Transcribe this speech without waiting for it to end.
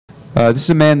This is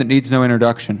a man that needs no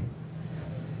introduction.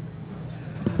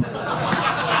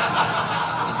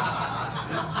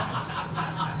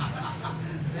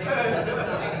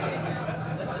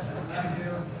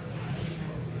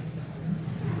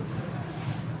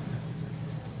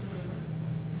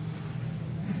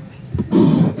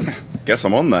 Guess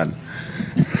I'm on then.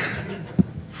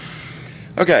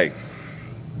 Okay.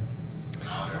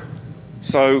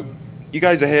 So, you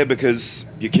guys are here because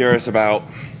you're curious about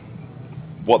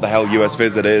what the hell US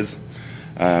Visit is.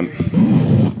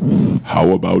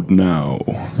 How about now?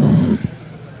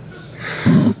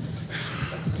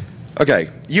 Okay,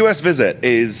 US Visit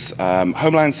is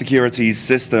Homeland Security's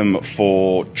system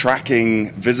for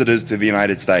tracking visitors to the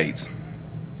United States.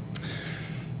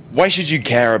 Why should you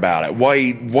care about it?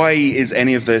 Why is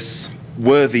any of this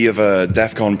worthy of a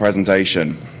DEFCON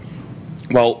presentation?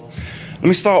 Well, let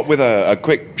me start with a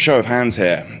quick show of hands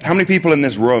here. How many people in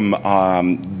this room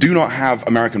do not have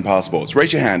American passports?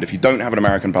 Raise your hand if you don't have an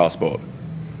American passport.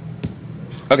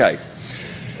 Okay.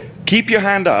 Keep your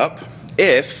hand up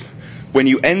if, when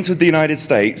you entered the United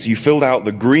States, you filled out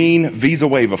the green visa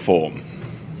waiver form.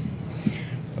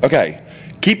 Okay.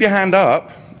 Keep your hand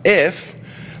up if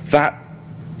that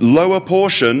lower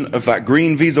portion of that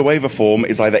green visa waiver form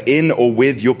is either in or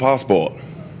with your passport.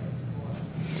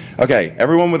 Okay,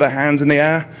 everyone with their hands in the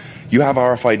air, you have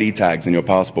RFID tags in your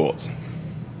passports.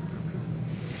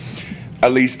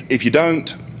 At least if you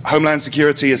don't, Homeland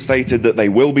Security has stated that they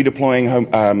will be deploying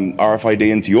RFID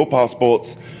into your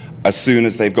passports as soon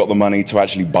as they've got the money to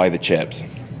actually buy the chips.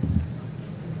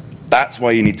 That's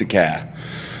why you need to care.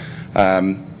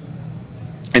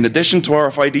 In addition to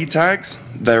RFID tags,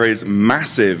 there is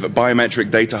massive biometric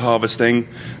data harvesting,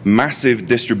 massive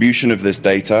distribution of this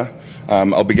data.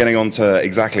 I'll be getting on to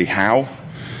exactly how.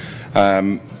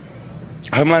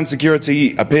 Homeland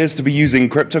Security appears to be using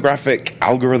cryptographic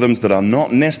algorithms that are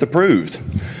not NIST approved.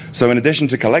 So in addition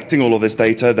to collecting all of this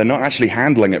data, they're not actually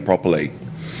handling it properly.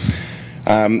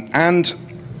 And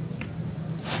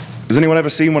has anyone ever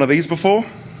seen one of these before?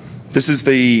 This is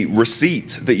the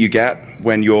receipt that you get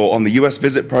when you're on the US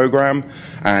Visit program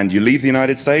and you leave the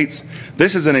United States.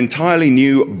 This is an entirely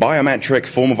new biometric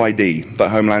form of ID that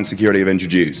Homeland Security have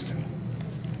introduced.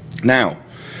 Now,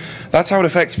 that's how it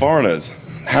affects foreigners.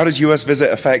 How does US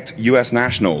Visit affect US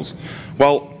nationals?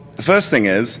 Well, the first thing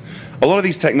is, a lot of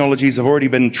these technologies have already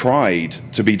been tried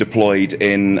to be deployed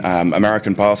in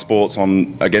American passports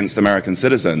against American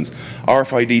citizens.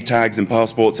 RFID tags in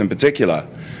passports in particular.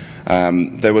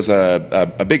 There was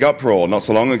a big uproar not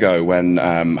so long ago when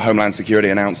Homeland Security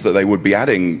announced that they would be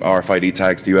adding RFID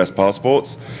tags to US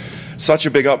passports. Such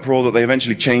a big uproar that they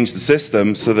eventually changed the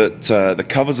system so that the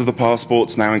covers of the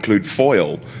passports now include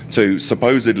foil to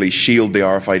supposedly shield the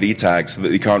RFID tag so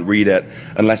that you can't read it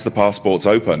unless the passport's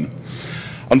open.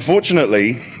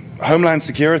 Unfortunately, Homeland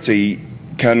Security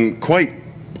can quite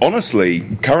honestly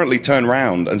currently turn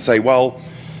around and say, well,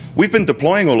 we've been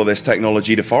deploying all of this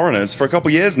technology to foreigners for a couple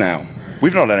years now.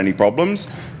 We've not had any problems.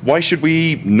 Why should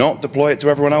we not deploy it to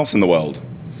everyone else in the world?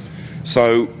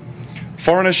 So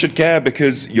foreigners should care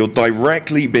because you're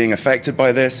directly being affected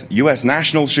by this. US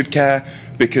nationals should care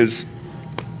because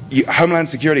Homeland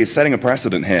Security is setting a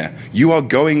precedent here. You are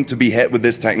going to be hit with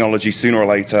this technology sooner or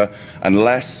later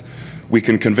unless we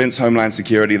can convince Homeland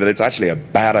Security that it's actually a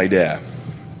bad idea.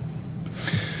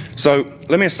 So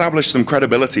let me establish some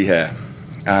credibility here.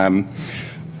 I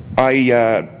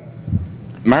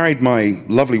married my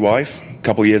lovely wife a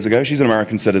couple years ago. She's an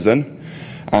American citizen,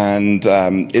 and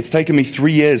it's taken me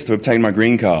 3 years to obtain my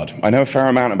green card. I know a fair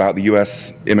amount about the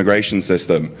US immigration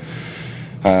system.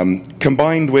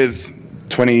 Combined with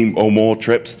 20 or more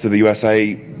trips to the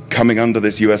USA coming under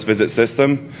this US Visit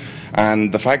system,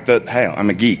 and the fact that, hey, I'm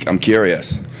a geek, I'm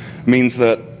curious, means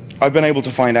that I've been able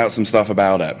to find out some stuff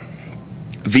about it.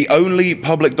 The only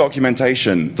public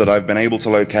documentation that I've been able to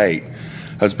locate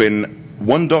has been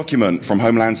one document from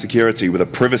Homeland Security with a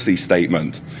privacy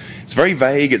statement. It's very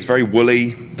vague, it's very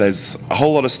woolly, there's a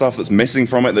whole lot of stuff that's missing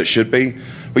from it that should be,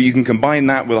 but you can combine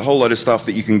that with a whole lot of stuff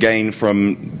that you can gain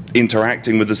from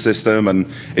interacting with the system and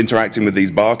interacting with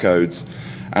these barcodes,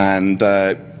 and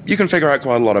you can figure out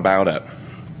quite a lot about it.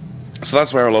 So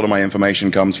that's where a lot of my information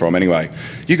comes from anyway.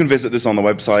 You can visit this on the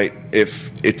website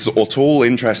if it's at all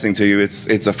interesting to you.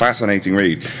 It's a fascinating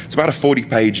read. It's about a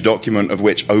 40-page document of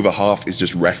which over half is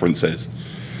just references.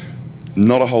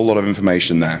 Not a whole lot of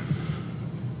information there.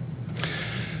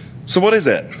 So what is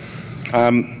it?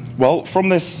 Well, from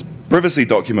this privacy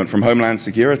document from Homeland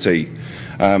Security,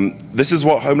 this is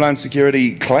what Homeland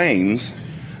Security claims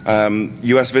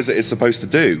US Visit is supposed to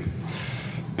do.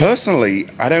 Personally,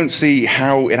 I don't see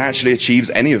how it actually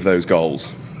achieves any of those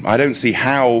goals. I don't see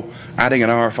how adding an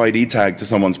RFID tag to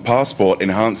someone's passport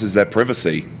enhances their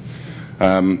privacy.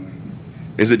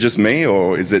 Is it just me,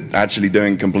 or is it actually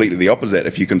doing completely the opposite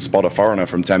if you can spot a foreigner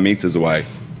from 10 meters away?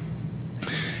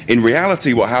 In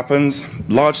reality, what happens,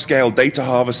 large-scale data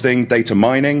harvesting, data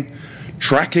mining,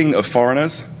 tracking of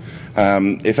foreigners.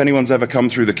 If anyone's ever come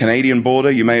through the Canadian border,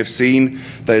 you may have seen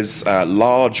there's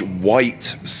large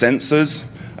white sensors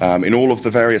in all of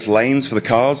the various lanes for the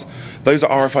cars. Those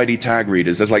are RFID tag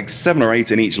readers. There's like 7 or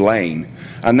 8 in each lane,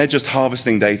 and they're just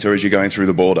harvesting data as you're going through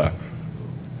the border.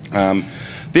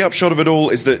 The upshot of it all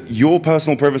is that your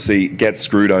personal privacy gets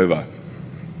screwed over.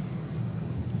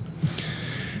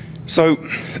 So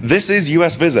this is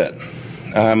US Visit.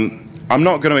 I'm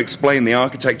not going to explain the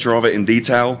architecture of it in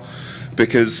detail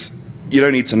because you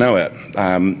don't need to know it.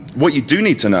 What you do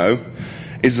need to know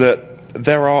is that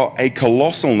there are a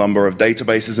colossal number of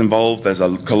databases involved. There's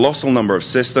a colossal number of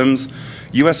systems.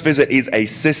 US Visit is a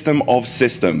system of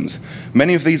systems.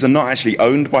 Many of these are not actually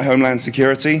owned by Homeland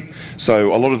Security,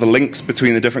 so a lot of the links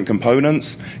between the different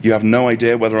components, you have no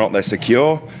idea whether or not they're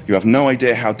secure. You have no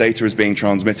idea how data is being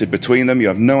transmitted between them. You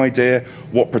have no idea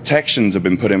what protections have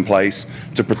been put in place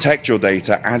to protect your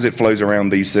data as it flows around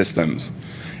these systems.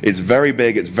 It's very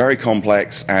big, it's very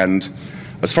complex, and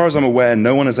as far as I'm aware,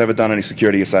 no one has ever done any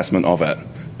security assessment of it.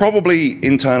 Probably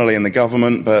internally in the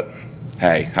government, but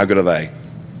hey, how good are they?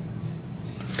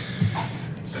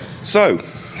 So,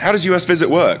 how does US Visit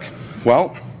work?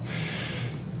 Well,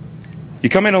 you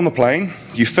come in on the plane,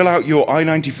 you fill out your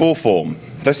I-94 form.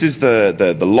 This is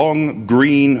the long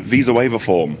green visa waiver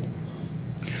form.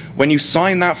 When you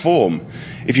sign that form,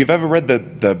 if you've ever read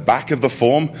the back of the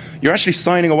form, you're actually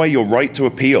signing away your right to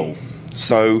appeal.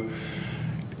 So,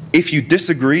 if you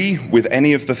disagree with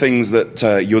any of the things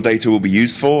that your data will be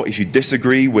used for, if you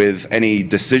disagree with any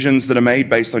decisions that are made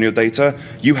based on your data,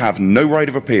 you have no right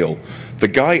of appeal. The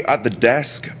guy at the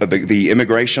desk, the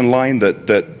immigration line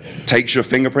that takes your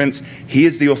fingerprints, he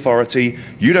is the authority.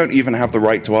 You don't even have the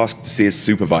right to ask to see his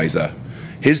supervisor.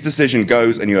 His decision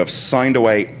goes, and you have signed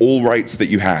away all rights that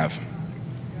you have.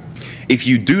 If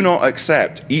you do not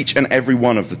accept each and every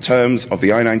one of the terms of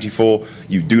the I-94,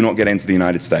 you do not get into the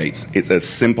United States. It's as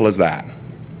simple as that.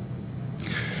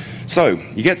 So,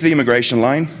 you get to the immigration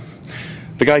line.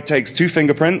 The guy takes 2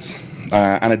 fingerprints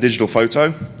and a digital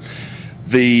photo.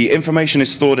 The information is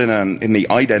stored in the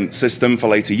ident system for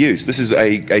later use. This is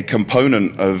a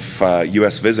component of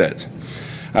US Visit.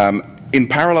 In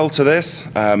parallel to this,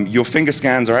 your finger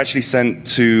scans are actually sent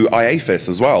to IAFIS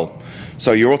as well.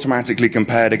 So you're automatically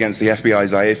compared against the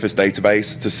FBI's IAFIS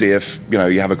database to see if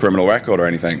you have a criminal record or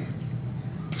anything.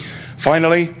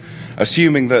 Finally,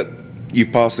 assuming that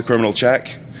you've passed the criminal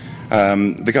check,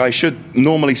 the guy should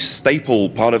normally staple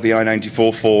part of the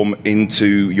I-94 form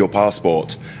into your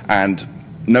passport, and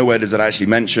nowhere does it actually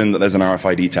mention that there's an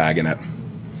RFID tag in it.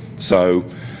 So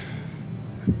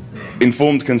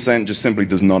informed consent just simply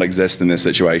does not exist in this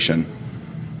situation.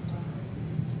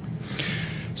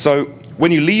 So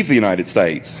when you leave the United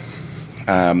States,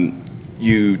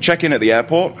 you check in at the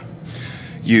airport,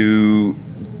 you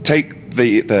take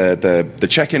the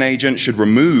check-in agent should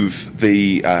remove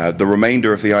the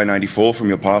remainder of the I-94 from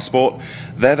your passport.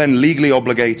 They're then legally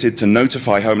obligated to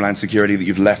notify Homeland Security that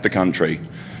you've left the country.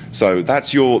 So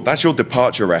that's your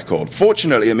departure record.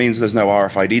 Fortunately, it means there's no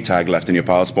RFID tag left in your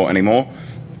passport anymore.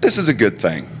 This is a good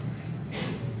thing.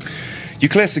 You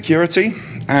clear security,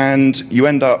 and you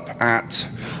end up at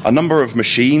a number of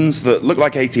machines that look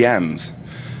like ATMs,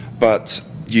 but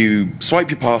you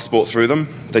swipe your passport through them,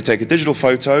 they take a digital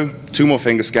photo, 2 more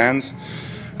finger scans,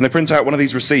 and they print out one of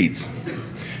these receipts.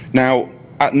 Now,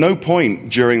 at no point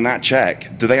during that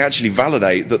check do they actually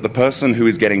validate that the person who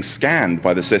is getting scanned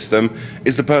by the system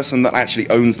is the person that actually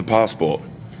owns the passport.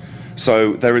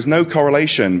 So there is no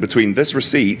correlation between this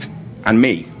receipt and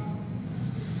me.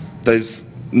 There's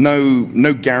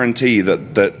no guarantee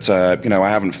that I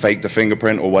haven't faked a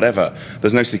fingerprint or whatever.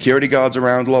 There's no security guards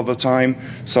around a lot of the time,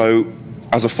 so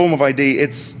as a form of ID,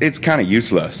 it's kind of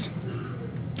useless.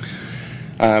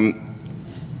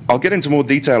 I'll get into more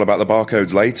detail about the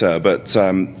barcodes later, but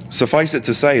suffice it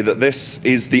to say that this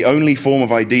is the only form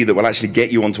of ID that will actually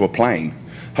get you onto a plane.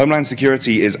 Homeland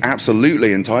Security is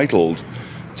absolutely entitled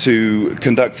to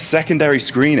conduct secondary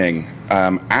screening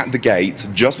at the gate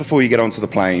just before you get onto the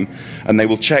plane, and they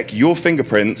will check your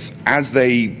fingerprints as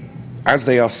they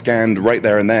are scanned right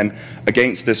there and then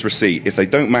against this receipt. If they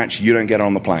don't match, you don't get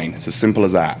on the plane. It's as simple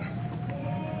as that.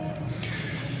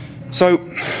 So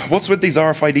what's with these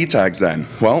RFID tags then?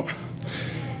 Well,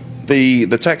 the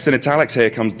text in italics here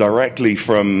comes directly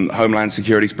from Homeland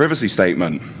Security's privacy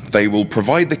statement. They will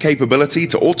provide the capability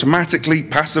to automatically,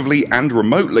 passively, and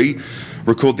remotely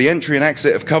record the entry and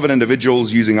exit of covered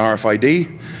individuals using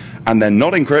RFID, and they're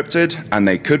not encrypted, and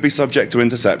they could be subject to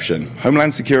interception.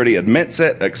 Homeland Security admits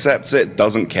it, accepts it,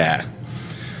 doesn't care.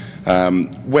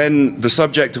 When the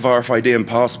subject of RFID and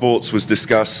passports was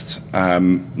discussed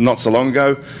not so long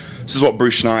ago, this is what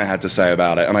Bruce Schneier had to say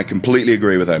about it, and I completely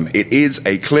agree with him. It is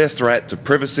a clear threat to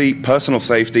privacy, personal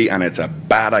safety, and it's a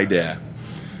bad idea.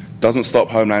 Doesn't stop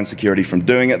Homeland Security from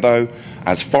doing it, though.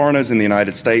 As foreigners in the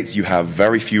United States, you have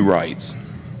very few rights,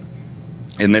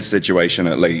 in this situation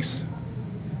at least.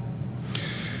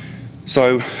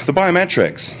 So, the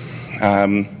biometrics.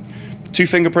 2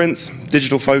 fingerprints,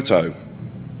 digital photo.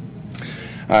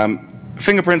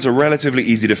 Fingerprints are relatively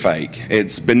easy to fake.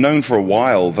 It's been known for a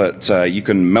while that you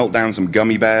can melt down some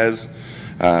gummy bears,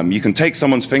 you can take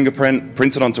someone's fingerprint,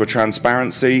 print it onto a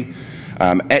transparency,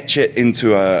 etch it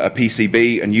into a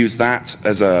PCB and use that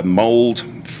as a mold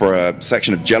for a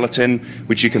section of gelatin,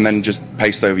 which you can then just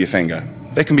paste over your finger.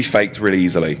 They can be faked really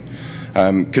easily.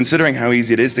 Considering how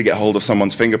easy it is to get hold of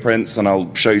someone's fingerprints, and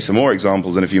I'll show you some more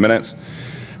examples in a few minutes,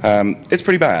 it's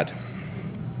pretty bad.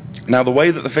 Now, the way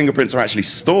that the fingerprints are actually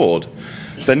stored,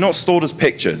 they're not stored as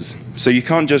pictures, so you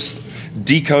can't just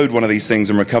decode one of these things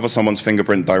and recover someone's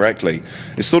fingerprint directly.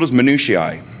 It's stored as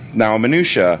minutiae. Now, a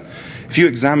minutia, if you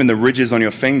examine the ridges on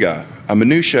your finger, a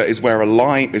minutia is where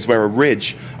a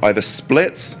ridge either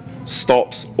splits,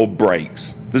 stops, or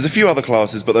breaks. There's a few other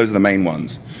classes, but those are the main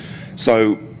ones.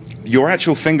 So your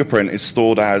actual fingerprint is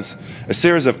stored as a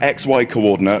series of XY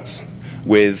coordinates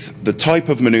with the type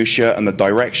of minutia and the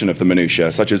direction of the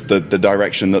minutia, such as the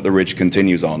direction that the ridge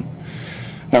continues on.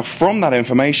 Now, from that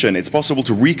information, it's possible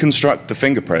to reconstruct the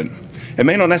fingerprint. It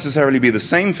may not necessarily be the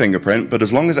same fingerprint, but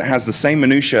as long as it has the same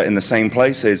minutia in the same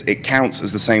places, it counts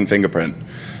as the same fingerprint.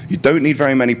 You don't need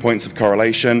very many points of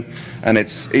correlation, and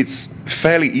it's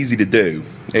fairly easy to do.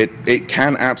 It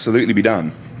can absolutely be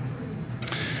done.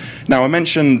 Now, I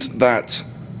mentioned that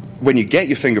when you get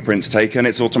your fingerprints taken,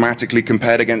 it's automatically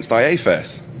compared against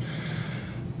IAFIS.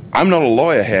 I'm not a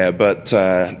lawyer here, but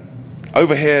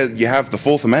over here you have the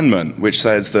Fourth Amendment, which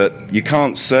says that you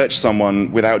can't search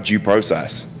someone without due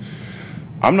process.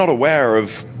 I'm not aware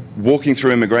of walking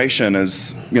through immigration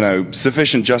as,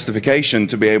 sufficient justification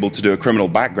to be able to do a criminal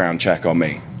background check on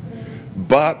me.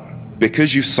 But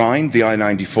because you signed the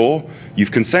I-94,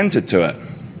 you've consented to it.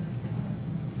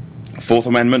 Fourth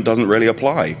Amendment doesn't really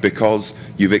apply because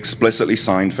you've explicitly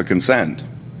signed for consent.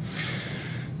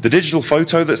 The digital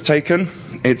photo that's taken,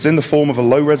 it's in the form of a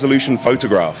low-resolution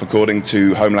photograph, according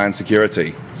to Homeland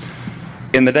Security.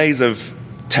 In the days of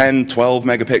 10, 12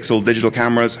 megapixel digital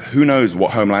cameras, who knows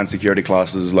what Homeland Security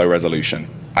classes as low resolution?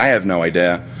 I have no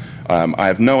idea. I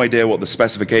have no idea what the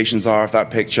specifications are of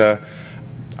that picture.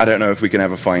 I don't know if we can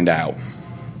ever find out.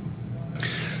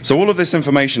 So all of this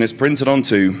information is printed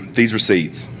onto these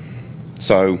receipts.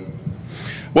 So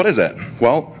what is it?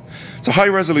 Well, it's a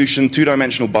high-resolution,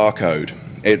 2-dimensional barcode.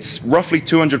 It's roughly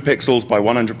 200 pixels by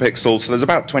 100 pixels, so there's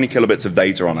about 20 kilobits of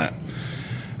data on it.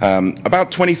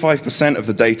 About 25% of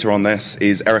the data on this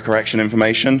is error correction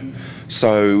information,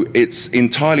 so it's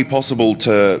entirely possible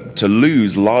to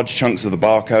lose large chunks of the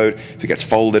barcode if it gets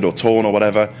folded or torn or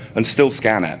whatever, and still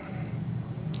scan it.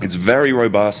 It's very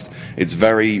robust, it's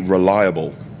very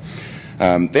reliable.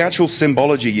 The actual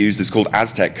symbology used is called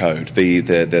Aztec code.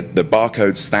 The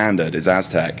barcode standard is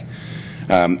Aztec.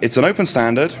 It's an open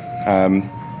standard.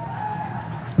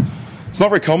 It's not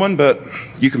very common, but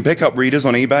you can pick up readers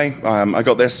on eBay. I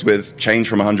got this with change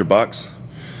from $100.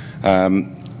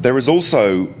 There is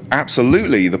also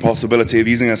absolutely the possibility of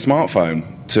using a smartphone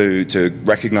to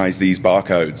recognize these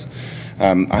barcodes.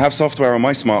 I have software on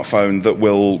my smartphone that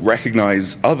will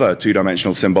recognize other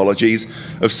 2-dimensional symbologies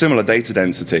of similar data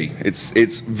density.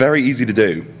 It's very easy to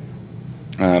do.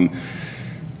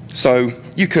 So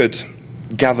you could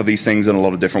gather these things in a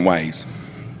lot of different ways.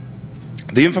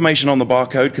 The information on the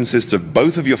barcode consists of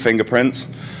both of your fingerprints,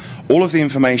 all of the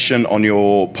information on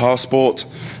your passport.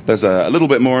 There's a little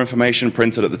bit more information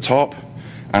printed at the top,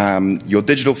 your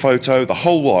digital photo, the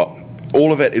whole lot.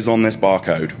 All of it is on this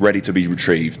barcode, ready to be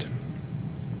retrieved.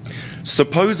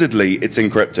 Supposedly, it's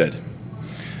encrypted.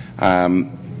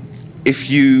 I'll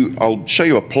show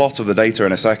you a plot of the data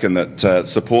in a second that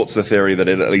supports the theory that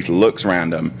it at least looks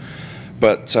random.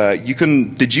 But you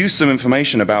can deduce some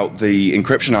information about the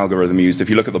encryption algorithm used if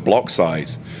you look at the block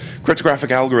size. Cryptographic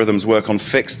algorithms work on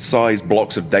fixed size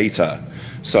blocks of data.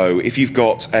 So if you've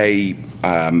got a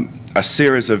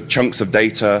series of chunks of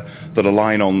data that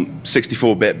align on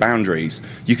 64-bit boundaries,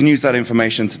 you can use that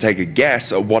information to take a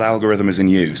guess at what algorithm is in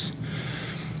use.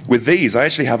 With these, I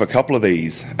actually have a couple of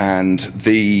these, and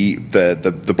the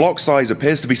block size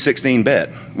appears to be 16-bit,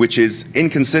 which is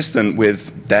inconsistent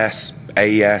with DES,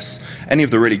 AES, any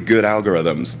of the really good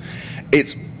algorithms.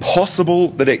 It's possible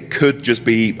that it could just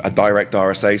be a direct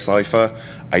RSA cipher.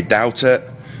 I doubt it.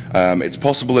 It's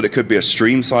possible that it could be a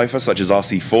stream cipher, such as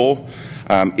RC4.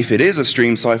 If it is a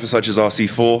stream cipher, such as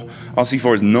RC4,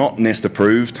 RC4 is not NIST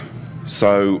approved,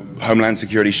 so Homeland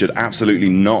Security should absolutely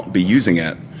not be using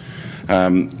it.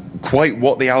 Quite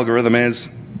what the algorithm is,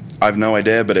 I have no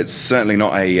idea, but it's certainly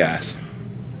not AES.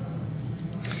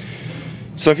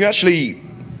 So if you actually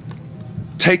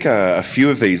take a few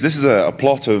of these, this is a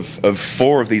plot of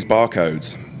 4 of these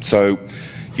barcodes. So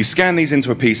you scan these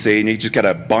into a PC and you just get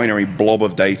a binary blob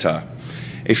of data.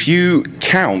 If you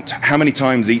count how many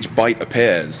times each byte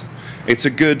appears, it's a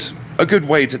good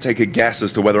way to take a guess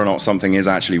as to whether or not something is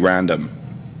actually random.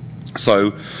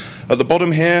 So at the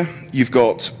bottom here, you've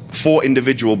got 4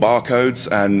 individual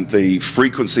barcodes and the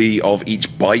frequency of each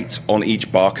byte on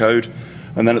each barcode.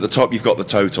 And then at the top, you've got the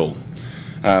total.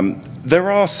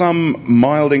 There are some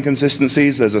mild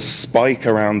inconsistencies. There's a spike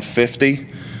around 50.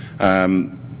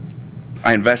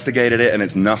 I investigated it and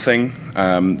it's nothing.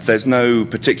 There's no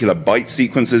particular byte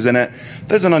sequences in it.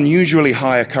 There's an unusually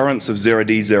high occurrence of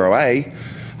 0D, 0A,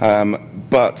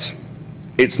 but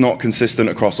it's not consistent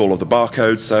across all of the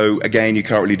barcodes, so again, you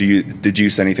can't really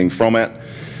deduce anything from it.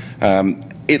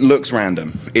 It looks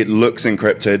random. It looks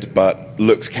encrypted, but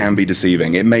looks can be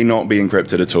deceiving. It may not be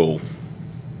encrypted at all.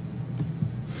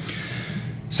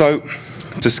 So,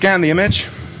 to scan the image,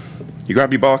 you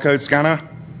grab your barcode scanner.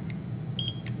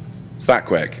 It's that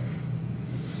quick.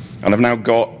 And I've now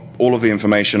got all of the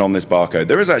information on this barcode.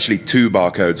 There is actually 2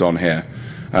 barcodes on here,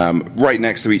 right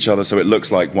next to each other, so it looks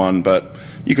like one, but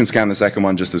you can scan the second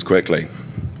one just as quickly.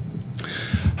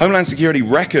 Homeland Security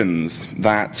reckons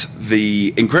that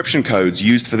the encryption codes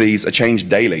used for these are changed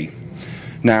daily.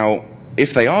 Now,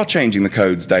 if they are changing the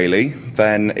codes daily,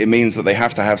 then it means that they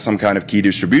have to have some kind of key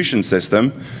distribution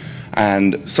system,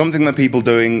 and something that people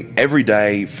doing every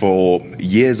day for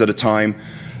years at a time,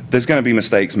 there's going to be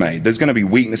mistakes made. There's going to be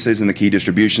weaknesses in the key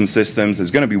distribution systems.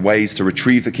 There's going to be ways to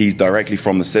retrieve the keys directly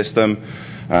from the system.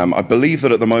 I believe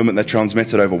that at the moment they're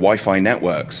transmitted over Wi-Fi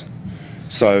networks.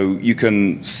 So you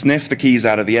can sniff the keys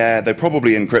out of the air. They're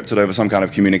probably encrypted over some kind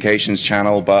of communications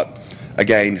channel, but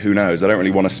again, who knows? I don't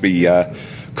really want us to be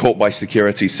caught by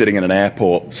security sitting in an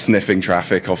airport sniffing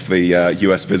traffic off the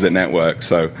US Visit network.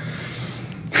 So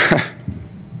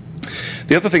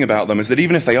the other thing about them is that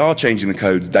even if they are changing the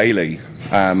codes daily,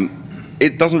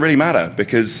 it doesn't really matter,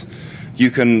 because you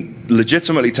can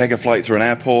legitimately take a flight through an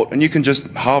airport and you can just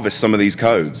harvest some of these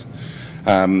codes.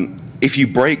 If you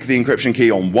break the encryption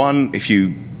key on one, if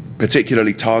you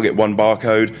particularly target one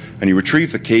barcode and you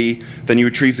retrieve the key, then you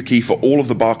retrieve the key for all of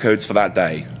the barcodes for that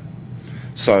day.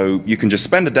 So you can just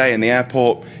spend a day in the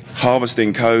airport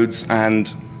harvesting codes and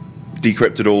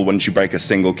decrypt it all once you break a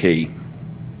single key.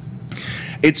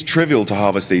 It's trivial to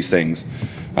harvest these things.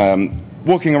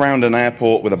 Walking around an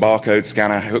airport with a barcode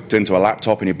scanner hooked into a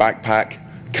laptop in your backpack,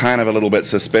 kind of a little bit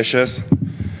suspicious.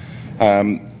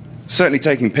 Certainly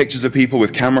taking pictures of people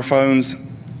with camera phones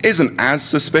isn't as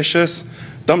suspicious.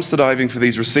 Dumpster diving for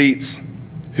these receipts,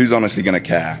 who's honestly going to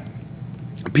care?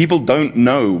 People don't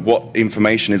know what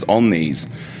information is on these.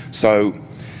 So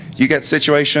you get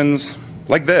situations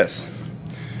like this.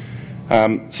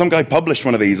 Some guy published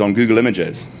one of these on Google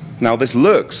Images. Now this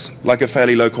looks like a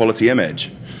fairly low quality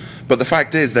image, but the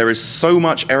fact is there is so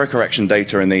much error correction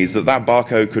data in these that that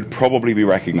barcode could probably be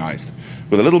recognized.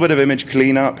 With a little bit of image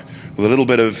cleanup, with a little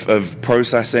bit of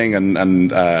processing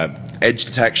and edge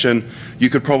detection, you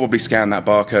could probably scan that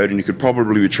barcode and you could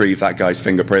probably retrieve that guy's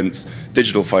fingerprints,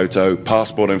 digital photo,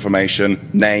 passport information,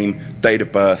 name, date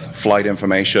of birth, flight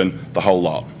information, the whole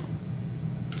lot.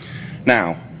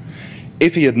 Now,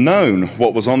 if he had known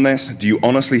what was on this, do you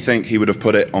honestly think he would have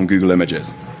put it on Google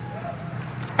Images?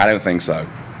 I don't think so.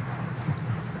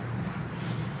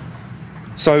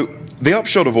 So the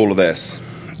upshot of all of this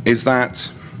is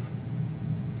that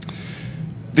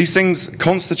these things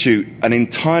constitute an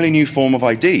entirely new form of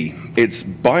ID. It's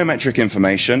biometric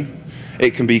information.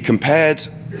 It can be compared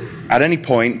at any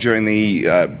point during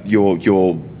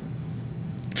your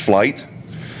flight.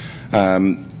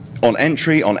 On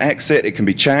entry, on exit, it can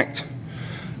be checked.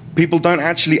 People don't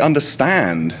actually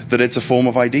understand that it's a form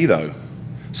of ID, though.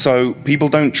 So people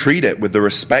don't treat it with the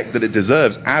respect that it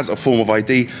deserves as a form of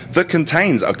ID that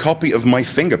contains a copy of my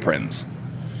fingerprints.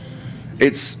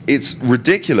 It's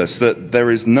ridiculous that there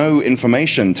is no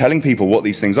information telling people what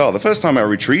these things are. The first time I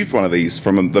retrieved one of these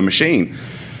from the machine,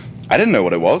 I didn't know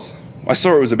what it was. I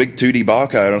saw it was a big 2D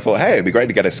barcode and I thought, hey, it'd be great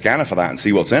to get a scanner for that and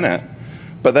see what's in it.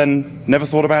 But then never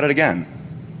thought about it again.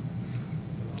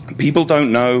 People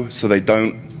don't know, so they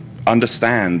don't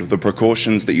understand the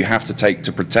precautions that you have to take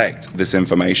to protect this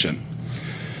information.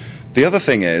 The other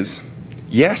thing is,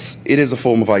 yes, it is a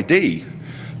form of ID,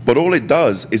 but all it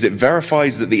does is it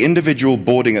verifies that the individual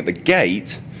boarding at the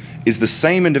gate is the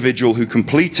same individual who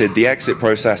completed the exit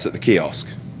process at the kiosk.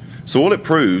 So all it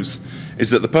proves is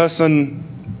that the person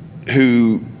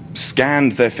who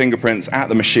scanned their fingerprints at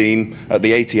the machine, at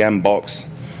the ATM box,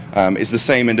 is the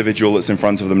same individual that's in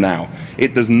front of them now.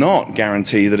 It does not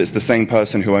guarantee that it's the same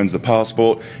person who owns the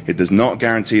passport. It does not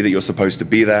guarantee that you're supposed to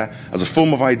be there. As a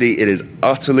form of ID, it is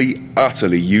utterly,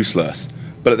 utterly useless.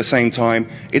 But at the same time,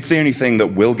 it's the only thing that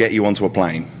will get you onto a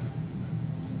plane.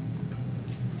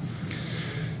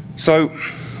 So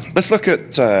let's look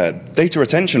at data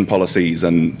retention policies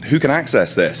and who can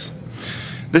access this.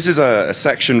 This is a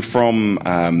section from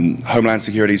Homeland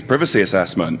Security's privacy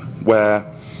assessment where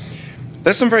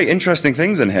there's some very interesting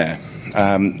things in here.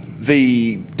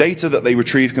 The data that they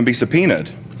retrieve can be subpoenaed.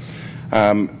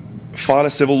 File a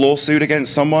civil lawsuit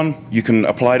against someone, you can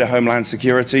apply to Homeland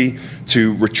Security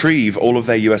to retrieve all of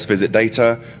their US visit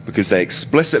data because they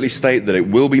explicitly state that it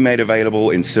will be made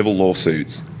available in civil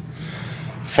lawsuits.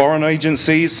 Foreign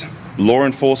agencies, law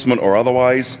enforcement or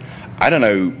otherwise, I don't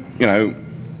know,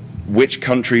 which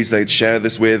countries they'd share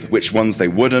this with, which ones they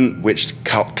wouldn't, which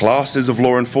classes of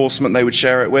law enforcement they would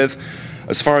share it with.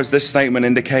 As far as this statement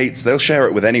indicates, they'll share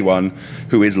it with anyone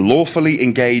who is lawfully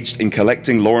engaged in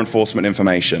collecting law enforcement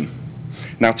information.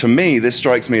 Now, to me, this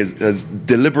strikes me as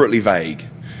deliberately vague.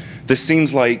 This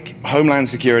seems like Homeland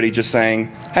Security just saying,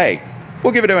 hey,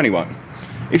 we'll give it to anyone.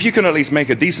 If you can at least make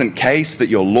a decent case that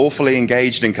you're lawfully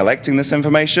engaged in collecting this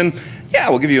information, yeah,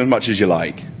 we'll give you as much as you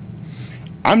like.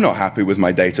 I'm not happy with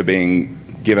my data being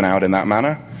given out in that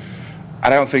manner. I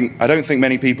don't think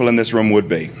many people in this room would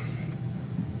be.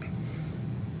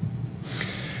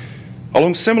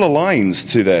 Along similar lines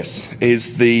to this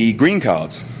is the green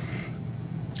cards.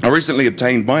 I recently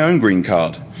obtained my own green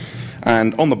card,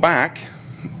 and on the back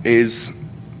is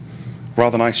a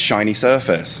rather nice shiny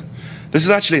surface. This is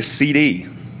actually a CD.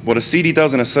 What a CD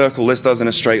does in a circle, this does in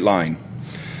a straight line.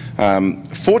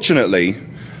 Fortunately,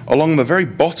 along the very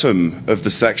bottom of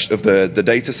the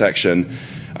data section,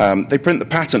 they print the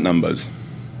patent numbers.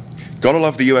 Gotta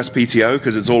love the USPTO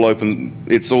because it's all open,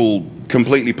 it's all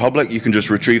completely public. You can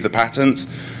just retrieve the patents.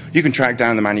 You can track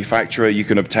down the manufacturer, you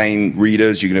can obtain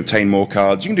readers, you can obtain more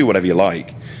cards, you can do whatever you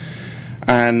like.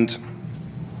 And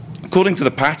according to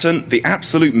the patent, the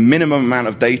absolute minimum amount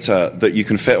of data that you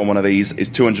can fit on one of these is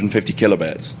 250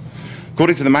 kilobits.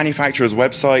 According to the manufacturer's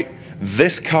website,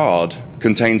 this card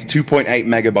contains 2.8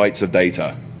 megabytes of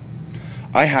data.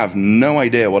 I have no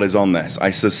idea what is on this. I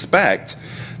suspect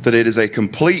that it is a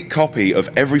complete copy of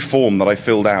every form that I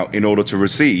filled out in order to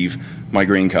receive my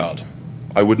green card.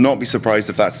 I would not be surprised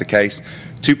if that's the case.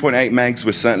 2.8 megs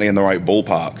was certainly in the right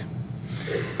ballpark.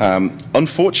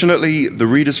 Unfortunately, the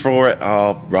readers for it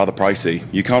are rather pricey.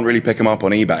 You can't really pick them up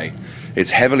on eBay.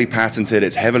 It's heavily patented,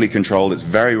 it's heavily controlled, it's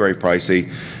very, very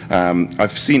pricey.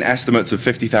 I've seen estimates of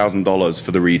 $50,000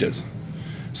 for the readers.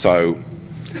 So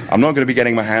I'm not going to be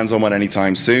getting my hands on one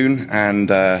anytime soon,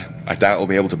 and I doubt I'll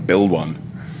be able to build one.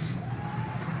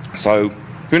 So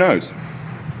who knows?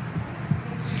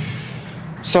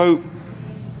 So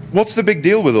what's the big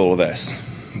deal with all of this?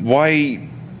 Why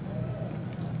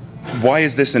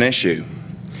is this an issue?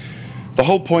 The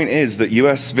whole point is that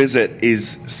US Visit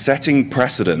is setting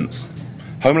precedents.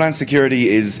 Homeland Security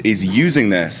is using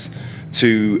this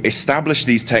to establish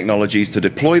these technologies, to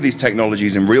deploy these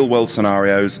technologies in real-world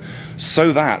scenarios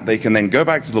so that they can then go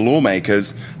back to the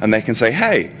lawmakers and they can say,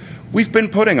 hey, we've been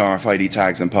putting RFID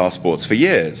tags in passports for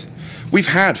years. We've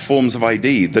had forms of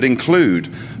ID that include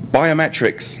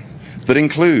biometrics, that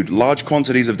include large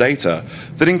quantities of data,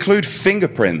 that include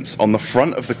fingerprints on the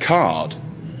front of the card.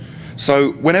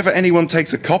 So whenever anyone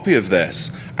takes a copy of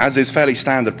this, as is fairly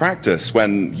standard practice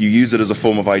when you use it as a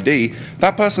form of ID,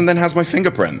 that person then has my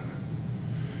fingerprint.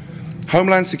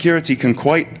 Homeland Security can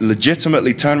quite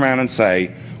legitimately turn around and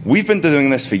say, we've been doing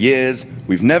this for years,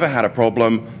 we've never had a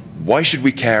problem, why should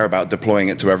we care about deploying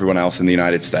it to everyone else in the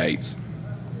United States?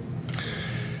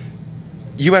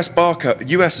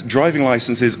 US driving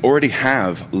licenses already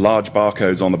have large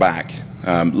barcodes on the back.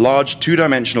 Large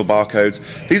two-dimensional barcodes.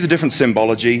 These are different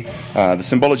symbology. The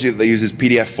symbology that they use is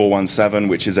PDF 417,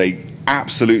 which is a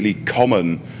absolutely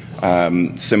common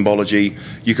symbology.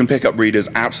 You can pick up readers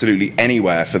absolutely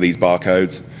anywhere for these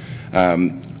barcodes.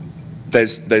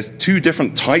 There's two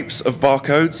different types of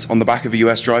barcodes on the back of a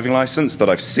US driving license that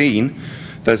I've seen.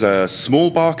 There's a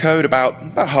small barcode about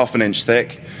half an inch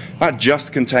thick. That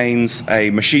just contains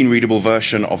a machine-readable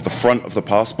version of the front of the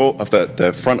passport, of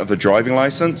the front of the driving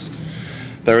license.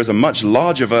 There is a much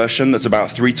larger version that's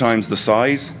about 3 times the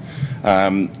size.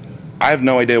 I have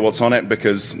no idea what's on it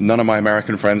because none of my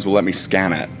American friends will let me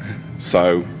scan it.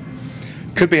 So,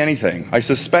 could be anything. I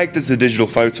suspect it's a digital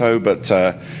photo, but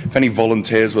if any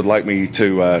volunteers would like me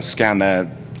to scan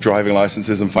their driving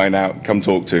licenses and find out, come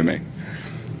talk to me.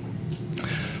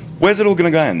 Where's it all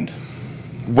going to end?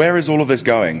 Where is all of this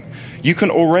going? You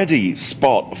can already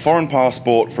spot a foreign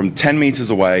passport from 10 meters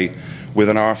away with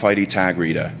an RFID tag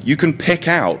reader. You can pick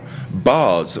out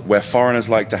bars where foreigners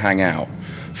like to hang out.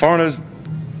 Foreigners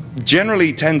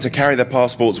generally tend to carry their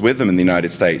passports with them in the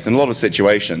United States in a lot of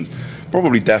situations.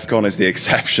 Probably DEFCON is the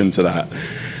exception to that.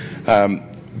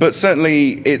 But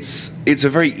certainly it's a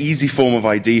very easy form of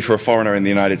ID for a foreigner in the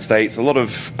United States. A lot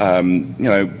of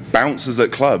bouncers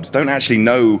at clubs don't actually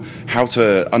know how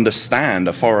to understand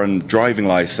a foreign driving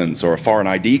license or a foreign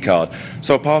ID card.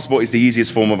 So a passport is the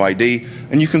easiest form of ID,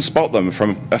 and you can spot them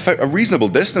from a reasonable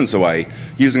distance away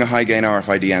using a high-gain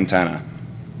RFID antenna.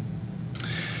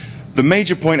 The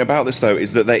major point about this, though,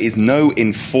 is that there is no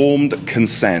informed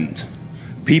consent.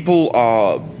 People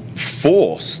are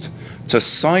forced to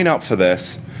sign up for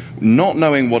this, not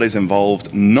knowing what is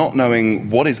involved, not knowing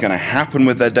what is going to happen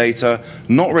with their data,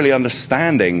 not really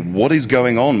understanding what is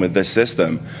going on with this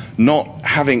system, not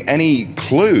having any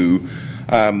clue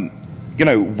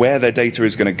where their data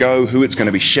is going to go, who it's going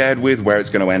to be shared with, where it's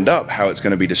going to end up, how it's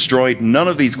going to be destroyed. None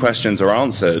of these questions are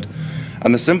answered.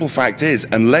 And the simple fact is,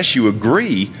 unless you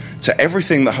agree to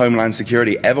everything that Homeland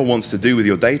Security ever wants to do with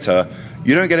your data,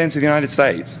 you don't get into the United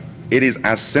States. It is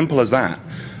as simple as that.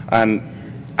 And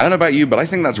I don't know about you, but I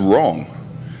think that's wrong.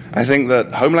 I think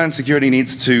that Homeland Security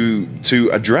needs to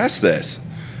address this.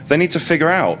 They need to figure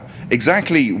out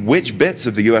exactly which bits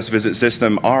of the US visit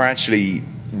system are actually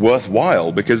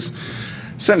worthwhile, because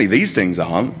certainly these things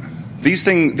aren't.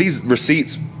 These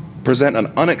receipts present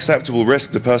an unacceptable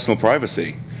risk to personal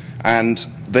privacy, and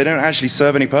they don't actually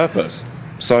serve any purpose.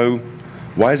 So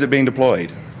why is it being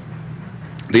deployed?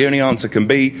 The only answer can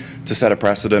be to set a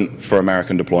precedent for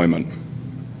American deployment.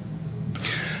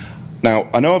 Now,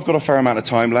 I know I've got a fair amount of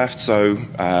time left, so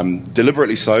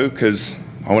deliberately so, because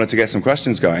I wanted to get some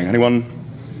questions going. Anyone?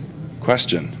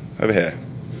 Question? Over here.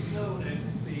 No, the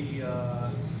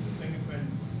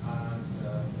fingerprints and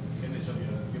image of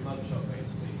your mugshot,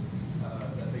 basically,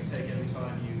 that they take every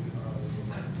time you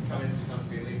come into the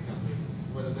country and leave the country,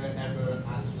 whether they're ever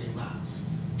actually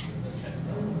matched with the check.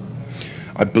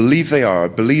 I believe they are. I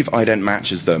believe ident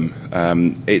matches them.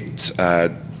 It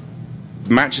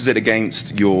matches it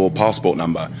against your passport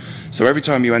number. So every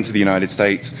time you enter the United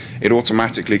States, it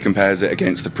automatically compares it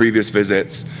against the previous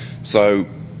visits. So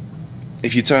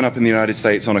if you turn up in the United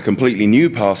States on a completely new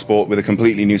passport with a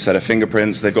completely new set of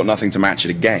fingerprints, they've got nothing to match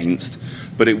it against,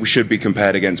 but it should be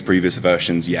compared against previous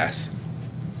versions, yes.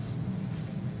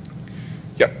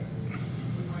 Yep.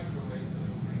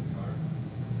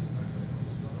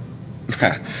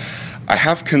 I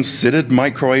have considered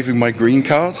microwaving my green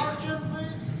card.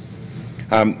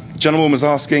 Gentleman was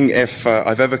asking if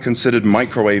I've ever considered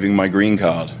microwaving my green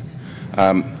card.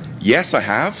 Yes, I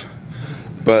have,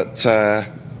 but I'm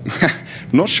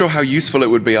not sure how useful it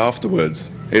would be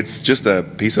afterwards. It's just a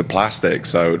piece of plastic,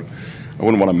 so I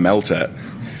wouldn't want to melt it.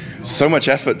 So much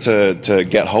effort to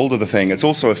get hold of the thing. It's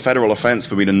also a federal offense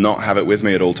for me to not have it with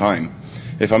me at all time.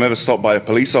 If I'm ever stopped by a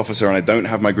police officer and I don't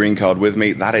have my green card with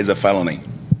me, that is a felony.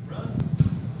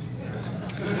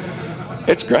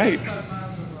 It's great.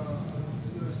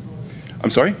 I'm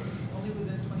sorry? Only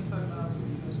within 25 miles of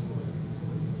the US border.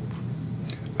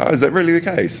 Oh, is that really the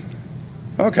case?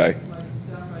 Okay. Like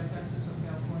down by Texas or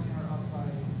California or up by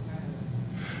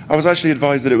Canada. I was actually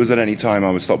advised that it was at any time I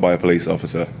was stopped by a police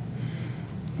officer.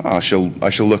 I shall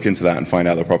look into that and find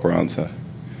out the proper answer.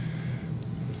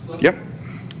 Yep.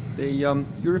 The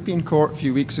European Court a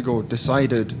few weeks ago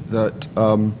decided that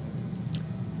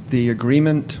the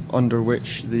agreement under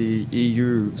which the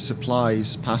EU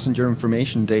supplies passenger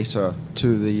information data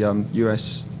to the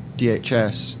US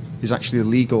DHS is actually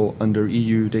illegal under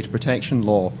EU data protection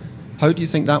law. How do you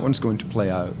think that one's going to play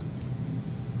out?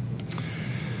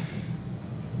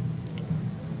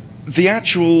 The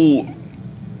actual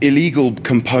illegal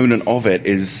component of it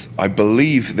is, I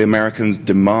believe, the Americans'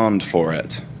 demand for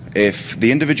it. If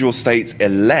the individual states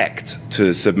elect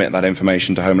to submit that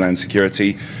information to Homeland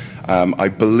Security, I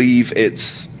believe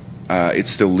it's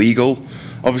still legal.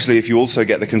 Obviously, if you also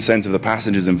get the consent of the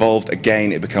passengers involved,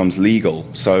 again, it becomes legal.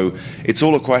 So it's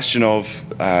all a question of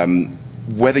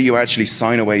whether you actually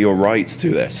sign away your rights to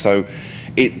this. So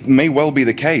it may well be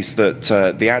the case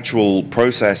that the actual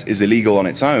process is illegal on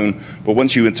its own, but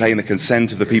once you obtain the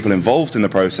consent of the people involved in the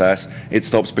process, it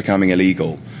stops becoming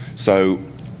illegal. So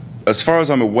as far as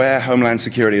I'm aware, Homeland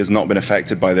Security has not been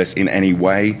affected by this in any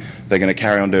way. They're going to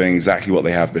carry on doing exactly what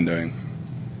they have been doing.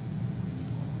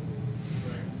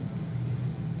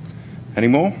 Any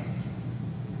more?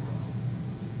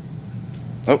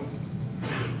 Oh,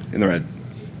 in the red. Do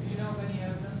you know of any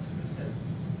evidence which has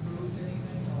proved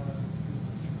anything?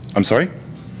 Or I'm sorry?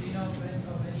 do you know of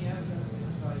any evidence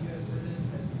if a U.S. visit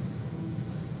has proved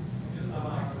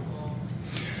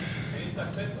any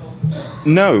success of?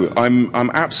 No,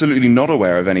 I'm absolutely not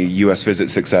aware of any U.S. visit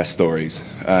success stories.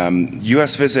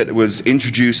 U.S. visit was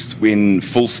introduced in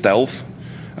full stealth.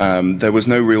 There was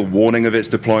no real warning of its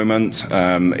deployment.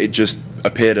 It just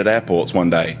appeared at airports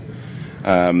one day.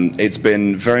 It's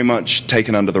been very much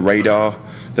taken under the radar.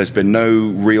 There's been no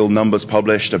real numbers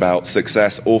published about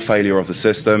success or failure of the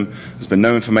system. There's been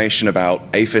no information about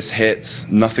APHIS hits,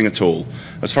 nothing at all.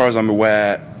 As far as I'm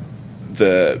aware,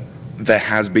 there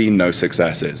has been no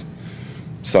successes.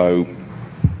 So,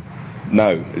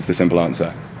 no is the simple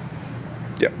answer.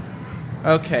 Yep.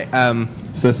 Okay,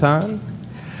 Sasan?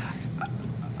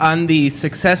 On the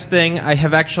success thing, I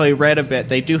have actually read a bit.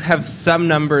 They do have some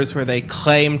numbers where they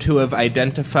claim to have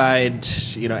identified,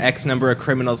 X number of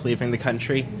criminals leaving the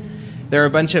country. There are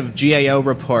a bunch of GAO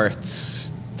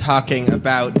reports talking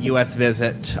about U.S.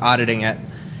 visit, auditing it.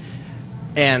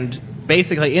 And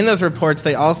basically, in those reports,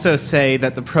 they also say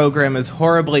that the program is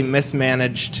horribly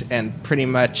mismanaged and pretty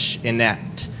much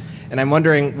inept. And I'm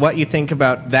wondering what you think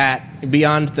about that,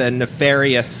 beyond the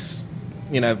nefarious,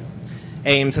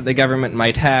 aims that the government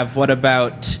might have. What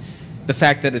about the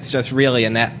fact that it's just really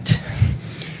inept?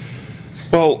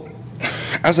 Well,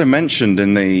 as I mentioned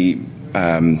in the,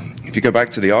 if you go back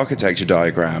to the architecture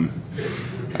diagram,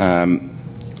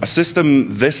 a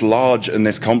system this large and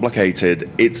this complicated,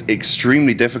 it's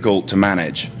extremely difficult to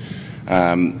manage.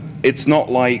 It's not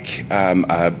like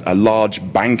a large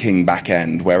banking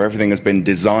backend where everything has been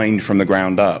designed from the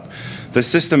ground up. The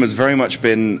system has very much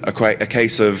been a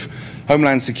case of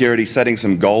Homeland Security setting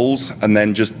some goals and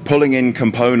then just pulling in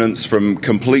components from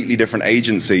completely different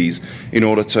agencies in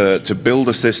order to build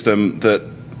a system that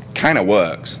kind of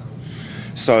works.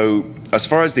 So as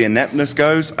far as the ineptness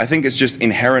goes, I think it's just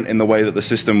inherent in the way that the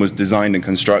system was designed and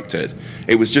constructed.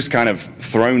 It was just kind of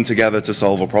thrown together to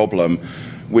solve a problem,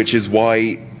 which is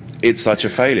why it's such a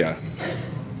failure.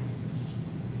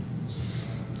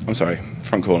 I'm sorry,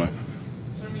 front corner.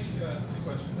 Is there any, two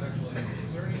questions actually.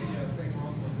 Is there anything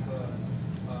wrong with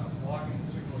blocking the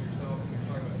signal yourself? You're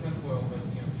talking about tinfoil, but if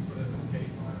you put it in a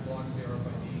case that blocks the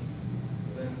RFID,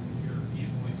 then you're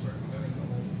easily circumventing the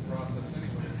whole process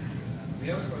anyways.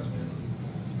 The other question is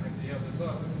I see you have this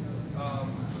up.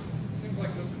 Seems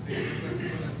like this would be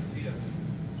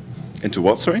DSP. Into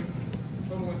what, sorry?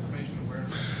 Total information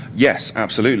awareness. Yes,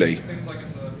 absolutely. It seems like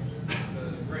it's a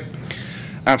great.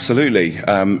 Absolutely.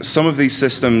 Some of these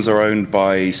systems are owned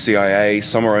by CIA,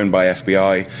 some are owned by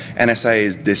FBI. NSA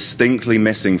is distinctly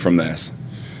missing from this,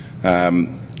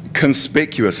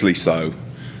 conspicuously so.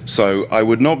 So I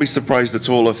would not be surprised at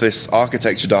all if this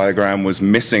architecture diagram was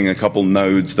missing a couple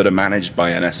nodes that are managed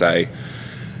by NSA.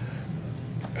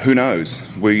 Who knows?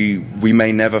 We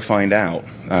may never find out.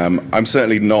 I'm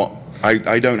certainly not,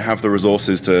 I don't have the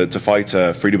resources to fight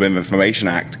a Freedom of Information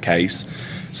Act case,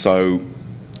 so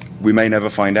we may never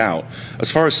find out. As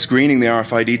far as screening the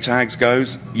RFID tags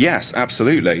goes, yes,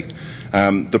 absolutely.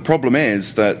 The problem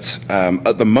is that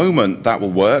at the moment that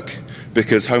will work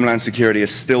because Homeland Security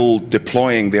is still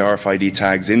deploying the RFID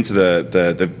tags into the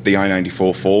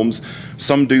I-94 forms.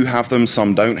 Some do have them,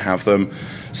 some don't have them.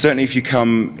 Certainly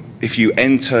if you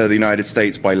enter the United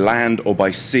States by land or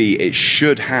by sea, it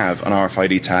should have an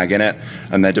RFID tag in it,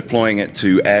 and they're deploying it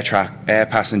to air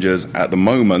passengers at the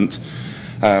moment.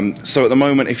 So at the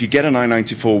moment, if you get an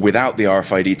I-94 without the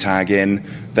RFID tag in,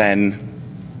 then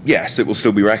yes, it will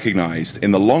still be recognized. In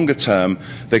the longer term,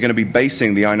 they're going to be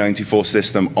basing the I-94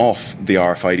 system off the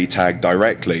RFID tag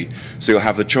directly. So you'll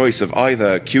have the choice of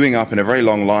either queuing up in a very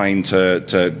long line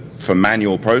for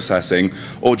manual processing,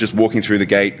 or just walking through the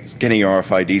gate, getting your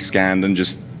RFID scanned, and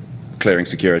just clearing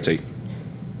security.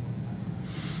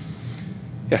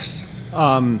 Yes?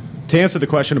 To answer the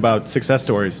question about success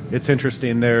stories, it's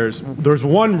interesting. There's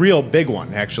one real big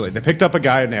one, actually. They picked up a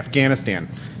guy in Afghanistan.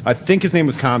 I think his name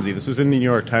was Kamzi. This was in the New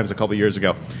York Times a couple years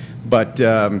ago. But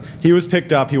he was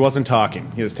picked up. He wasn't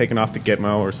talking. He was taken off the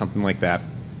Gitmo or something like that.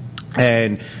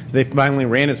 And they finally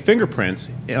ran his fingerprints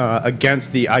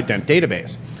against the ident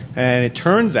database. And it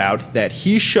turns out that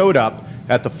he showed up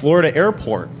at the Florida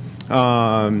airport,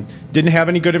 didn't have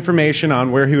any good information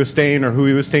on where he was staying or who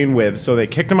he was staying with, so they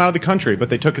kicked him out of the country, but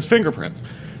they took his fingerprints.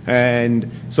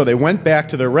 And so they went back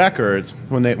to their records.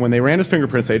 When they ran his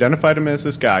fingerprints, they identified him as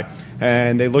this guy,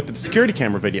 and they looked at the security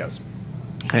camera videos.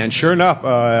 And sure enough,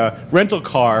 rental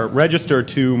car registered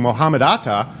to Mohammed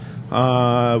Atta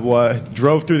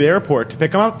drove through the airport to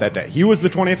pick him up that day. He was the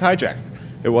 20th hijacker.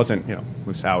 It wasn't,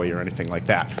 Moussaoui or anything like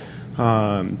that.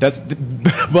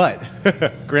 But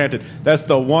granted, that's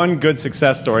the one good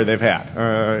success story they've had,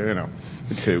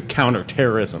 to counter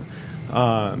terrorism.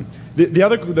 I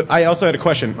also had a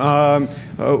question.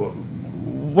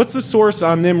 What's the source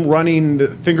on them running the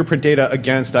fingerprint data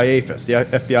against IAFIS, the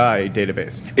FBI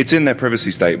database? It's in their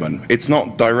privacy statement. It's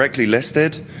not directly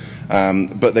listed,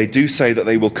 but they do say that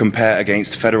they will compare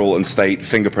against federal and state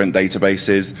fingerprint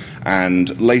databases,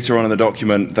 and later on in the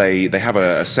document they have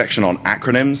a section on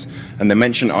acronyms, and they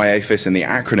mention IAFIS in the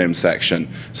acronym section.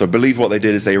 So I believe what they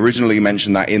did is they originally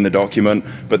mentioned that in the document,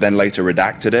 but then later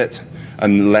redacted it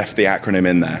and left the acronym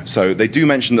in there. So they do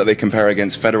mention that they compare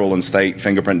against federal and state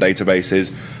fingerprint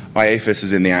databases. IAFIS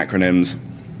is in the acronyms.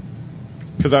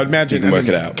 Because I would imagine, you can work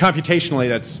it out. Computationally,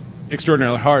 that's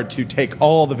extraordinarily hard to take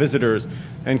all the visitors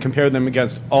and compare them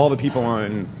against all the people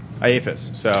on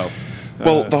IAFIS. So,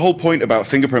 well, the whole point about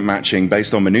fingerprint matching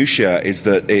based on minutiae is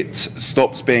that it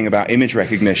stops being about image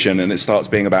recognition and it starts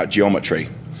being about geometry.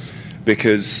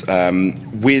 Because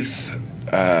with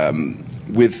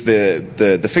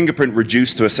the fingerprint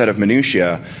reduced to a set of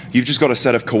minutiae, you've just got a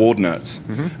set of coordinates.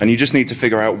 And you just need to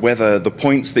figure out whether the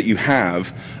points that you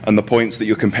have and the points that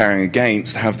you're comparing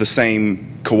against have the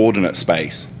same coordinate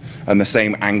space and the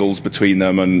same angles between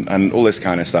them and all this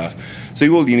kind of stuff. So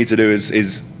all you need to do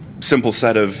is simple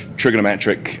set of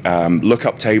trigonometric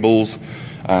lookup tables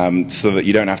so that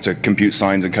you don't have to compute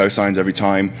sines and cosines every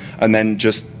time, and then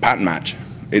just pattern match.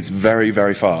 It's very,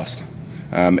 very fast.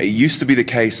 It used to be the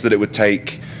case that it would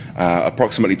take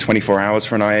approximately 24 hours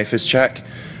for an IAFIS check.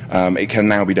 It can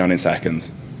now be done in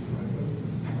seconds.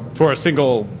 For a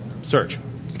single search?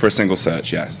 For a single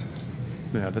search, yes.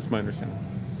 Yeah, that's my understanding.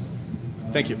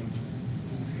 Thank you.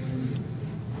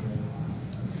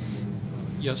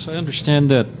 Yes, I understand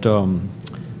that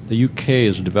the UK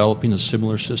is developing a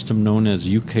similar system known as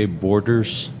UK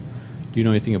Borders. Do you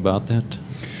know anything about that?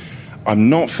 I'm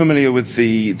not familiar with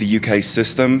the UK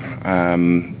system.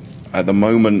 At the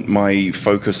moment, my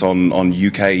focus on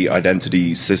UK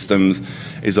identity systems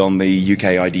is on the UK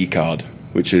ID card,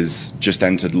 which is just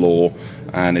entered law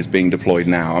and is being deployed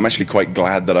now. I'm actually quite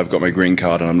glad that I've got my green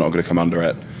card and I'm not going to come under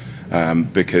it,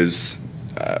 because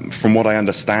from what I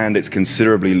understand, it's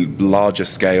considerably larger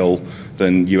scale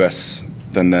than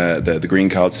the green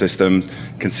card systems,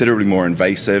 considerably more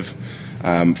invasive.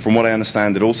 From what I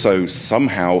understand, it also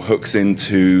somehow hooks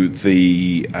into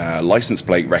the license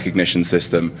plate recognition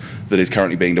system that is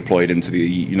currently being deployed into the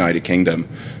United Kingdom,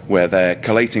 where they're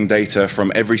collating data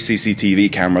from every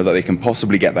CCTV camera that they can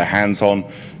possibly get their hands on,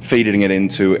 feeding it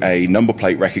into a number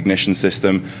plate recognition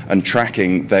system, and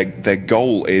tracking. Their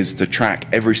goal is to track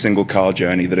every single car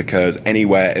journey that occurs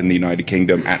anywhere in the United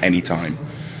Kingdom at any time.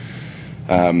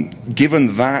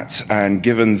 Given that, and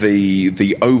given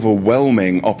the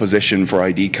overwhelming opposition for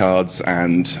ID cards,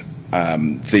 and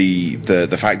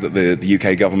the fact that the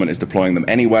UK government is deploying them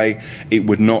anyway, it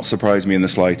would not surprise me in the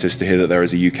slightest to hear that there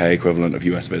is a UK equivalent of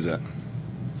US Visit.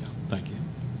 Yeah, thank you.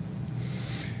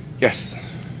 Yes.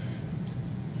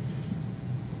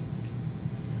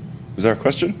 Was there a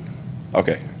question?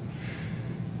 Okay.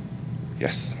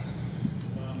 Yes.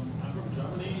 I'm from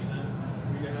Germany,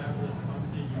 and we have this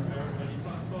fancy ID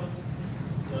passport.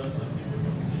 So some people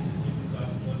from the CCC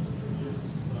decided just to produce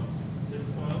some TIFF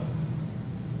files.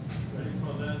 Ready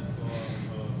for that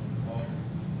for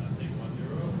I think €1.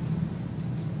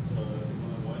 So if you want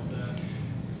to avoid that.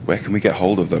 Where can we get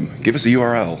hold of them? Give us a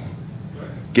URL.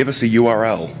 Give us a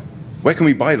URL. Where can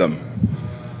we buy them?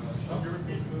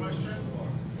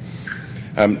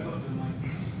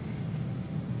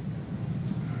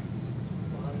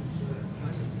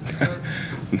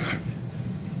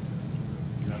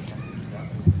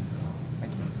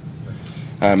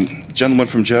 Gentleman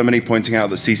from Germany pointing out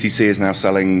that CCC is now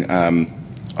selling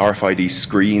RFID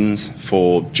screens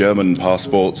for German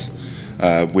passports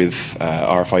with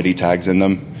RFID tags in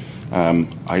them.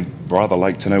 I'd rather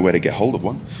like to know where to get hold of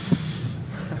one.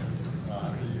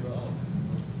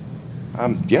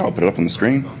 Yeah, I'll put it up on the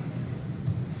screen.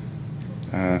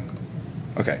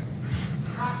 Okay.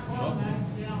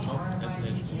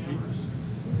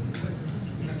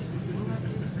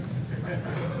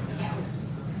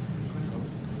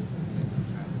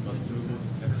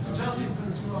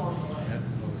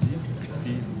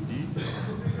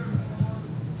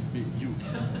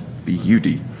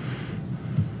 BUD.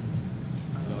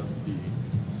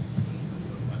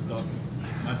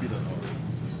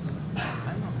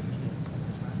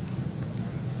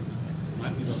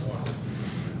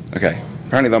 Okay,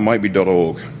 apparently that might be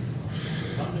 .org.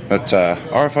 But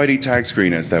RFID tag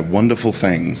screeners, they're wonderful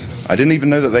things. I didn't even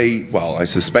know that they, well, I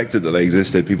suspected that they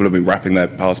existed. People have been wrapping their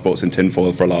passports in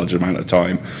tinfoil for a large amount of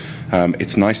time.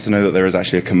 It's nice to know that there is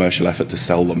actually a commercial effort to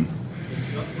sell them.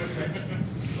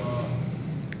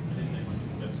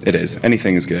 It is.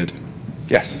 Anything is good.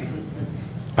 Yes?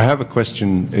 I have a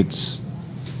question.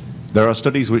 There are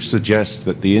studies which suggest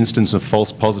that the instance of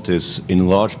false positives in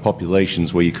large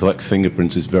populations where you collect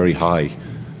fingerprints is very high.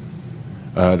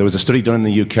 There was a study done in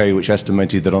the UK which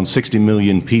estimated that on 60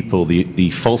 million people,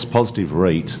 the false positive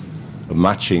rate of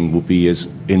matching will be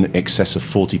in excess of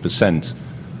 40%.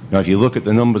 Now, if you look at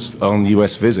the numbers on the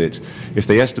US visit, if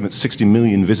they estimate 60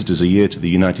 million visitors a year to the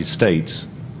United States,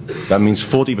 that means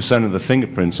 40% of the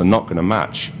fingerprints are not going to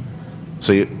match.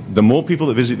 So the more people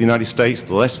that visit the United States,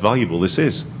 the less valuable this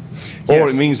is. Or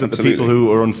Yes, it means that absolutely. the people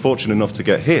who are unfortunate enough to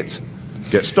get hit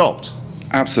get stopped.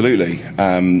 Absolutely.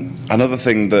 Another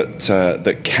thing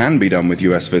that can be done with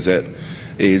US Visit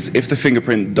is if the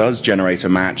fingerprint does generate a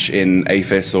match in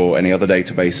AFIS or any other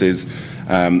databases,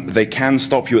 they can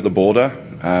stop you at the border.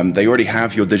 They already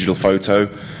have your digital photo,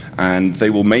 and they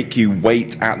will make you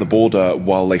wait at the border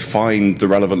while they find the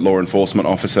relevant law enforcement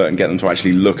officer and get them to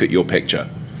actually look at your picture.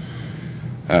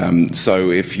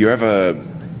 So if you're ever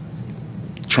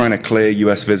trying to clear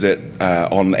US Visit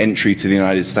on entry to the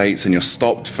United States and you're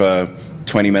stopped for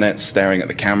 20 minutes staring at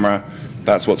the camera,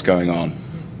 that's what's going on.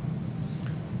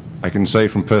 I can say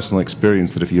from personal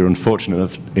experience that if you're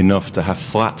unfortunate enough to have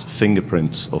flat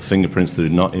fingerprints or fingerprints that do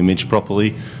not image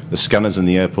properly, the scanners in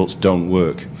the airports don't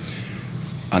work.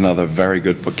 Another very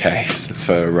good case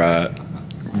for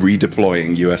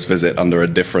redeploying US Visit under a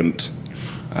different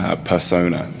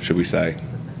persona, should we say.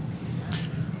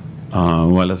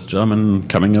 Well, as a German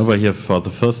coming over here for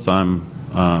the first time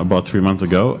about 3 months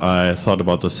ago, I thought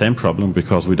about the same problem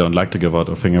because we don't like to give out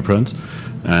our fingerprints.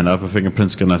 And I have a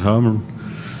fingerprint scan at home,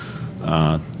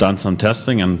 done some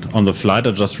testing, and on the flight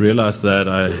I just realized that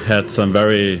I had some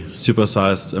very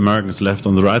supersized Americans left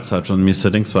on the right side from me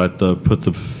sitting, so I had to put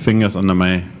the fingers under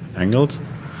my ankles.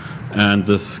 And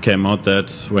this came out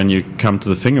that when you come to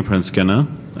the fingerprint scanner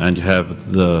and you have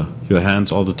your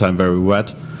hands all the time very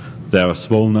wet, they are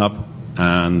swollen up,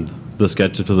 and this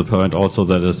gets you to the point also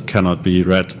that it cannot be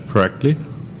read correctly.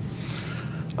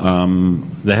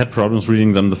 They had problems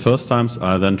reading them the first times.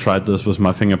 I then tried this with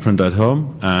my fingerprint at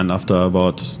home, and after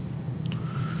about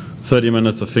 30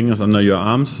 minutes of fingers under your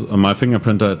arms, my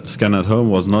fingerprint scan at home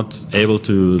was not able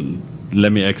to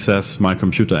let me access my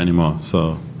computer anymore.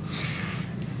 So,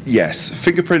 Yes,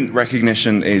 fingerprint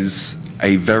recognition is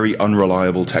a very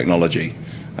unreliable technology.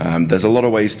 There's a lot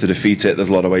of ways to defeat it, there's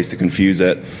a lot of ways to confuse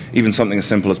it. Even something as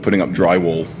simple as putting up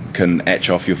drywall can etch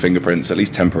off your fingerprints, at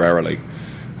least temporarily.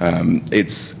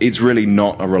 It's really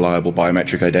not a reliable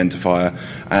biometric identifier,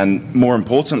 and more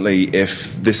importantly,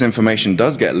 if this information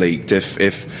does get leaked,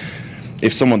 if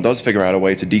someone does figure out a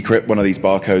way to decrypt one of these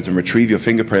barcodes and retrieve your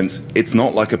fingerprints, it's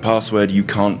not like a password, you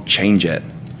can't change it.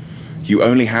 You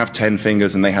only have 10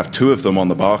 fingers and they have 2 of them on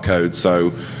the barcode,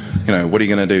 so, you know, what are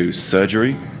you going to do,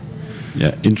 surgery?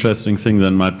 yeah, interesting thing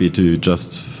then might be to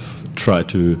just try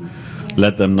to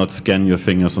let them not scan your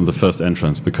fingers on the first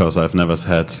entrance, because I've never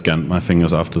had scanned my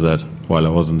fingers after that while I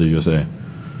was in the USA.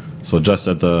 So just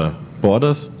at the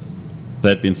borders,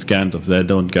 they'd been scanned. If they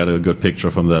don't get a good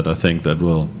picture from that, I think that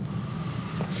will,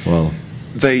 well...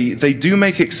 They do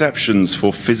make exceptions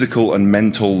for physical and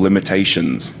mental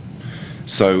limitations.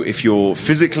 So if you're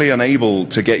physically unable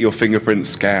to get your fingerprints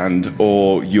scanned,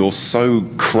 or you're so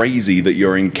crazy that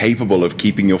you're incapable of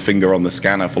keeping your finger on the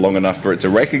scanner for long enough for it to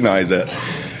recognize it,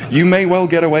 you may well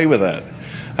get away with it.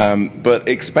 But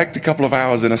expect a couple of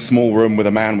hours in a small room with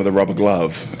a man with a rubber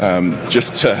glove,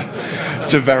 just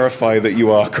to verify that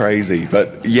you are crazy.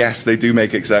 But yes, they do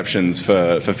make exceptions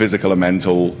for physical and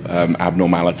mental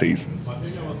abnormalities. My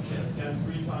finger was scanned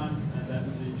 3 times, and then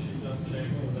she just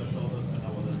checked over the shoulders, and I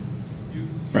was in.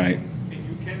 Right.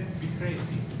 You can be crazy.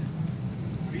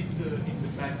 Read in the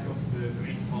back of the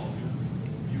green volume.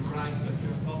 You write that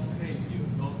you're not crazy,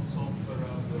 you're not software.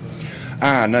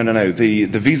 No. The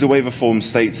visa waiver form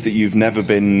states that you've never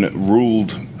been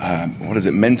ruled,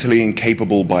 mentally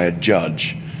incapable by a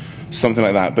judge, something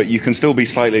like that. But you can still be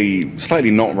slightly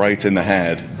not right in the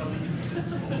head.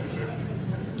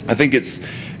 I think it's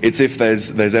if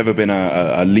there's ever been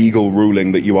a legal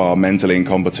ruling that you are mentally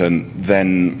incompetent,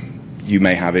 then you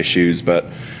may have issues. But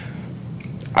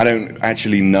I don't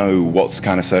actually know what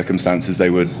kind of circumstances they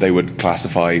would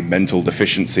classify mental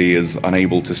deficiency as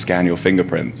unable to scan your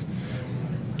fingerprints.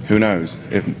 Who knows?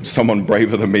 If someone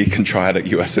braver than me can try it at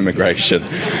US immigration.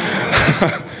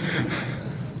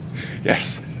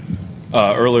 Yes.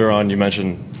 Earlier on, you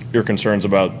mentioned your concerns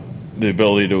about the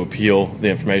ability to appeal the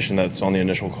information that's on the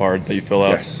initial card that you fill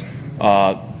out. Yes.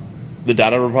 The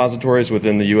data repositories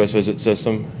within the U.S. Visit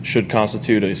system should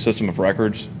constitute a system of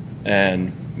records,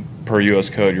 and per U.S.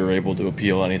 code, you're able to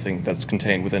appeal anything that's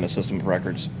contained within a system of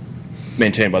records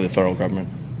maintained by the federal government.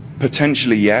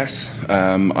 Potentially, yes.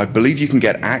 I believe you can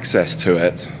get access to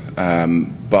it,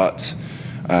 but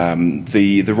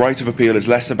the right of appeal is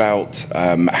less about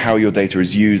how your data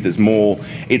is used.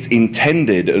 It's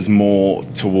intended as more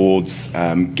towards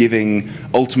giving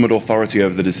ultimate authority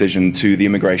over the decision to the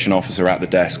immigration officer at the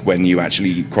desk when you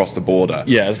actually cross the border.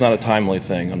 Yeah, it's not a timely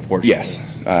thing, unfortunately. Yes.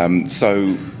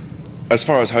 So as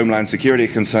far as Homeland Security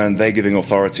are concerned, they're giving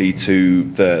authority to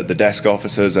the desk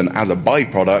officers, and as a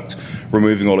byproduct,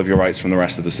 removing all of your rights from the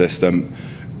rest of the system.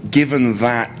 Given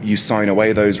that you sign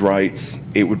away those rights,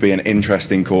 it would be an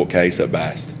interesting court case at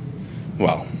best.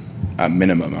 Well, at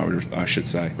minimum, I should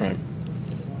say. Right.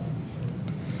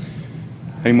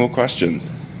 Any more questions?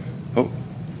 Oh,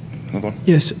 another one.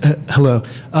 Yes, hello.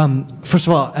 First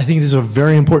of all, I think this is a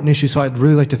very important issue, so I'd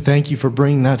really like to thank you for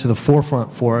bringing that to the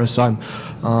forefront for us. I'm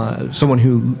someone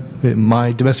who,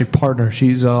 my domestic partner,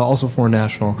 she's also foreign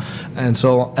national, and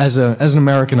so as an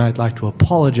American, I'd like to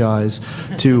apologize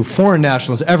to foreign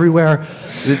nationals everywhere.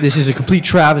 This is a complete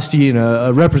travesty and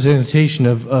a representation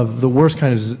of the worst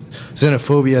kind of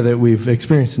xenophobia that we've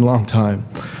experienced in a long time.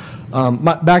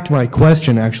 Back to my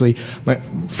question, actually. My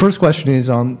first question is,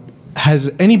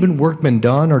 has any work been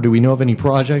done, or do we know of any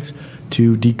projects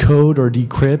to decode or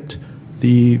decrypt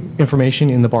the information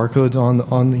in the barcodes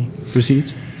on the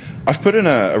receipts? I've put in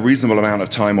a reasonable amount of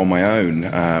time on my own.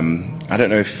 I don't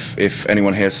know if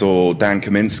anyone here saw Dan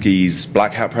Kaminsky's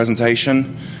Black Hat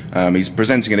presentation. He's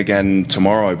presenting it again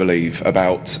tomorrow, I believe,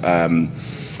 about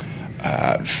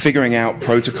figuring out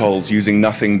protocols using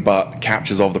nothing but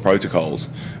captures of the protocols.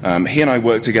 He and I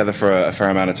worked together for a fair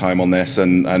amount of time on this,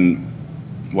 and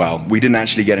well, we didn't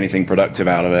actually get anything productive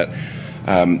out of it.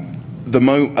 At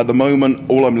the moment,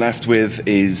 all I'm left with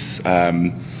is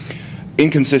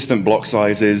inconsistent block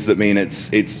sizes that mean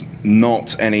it's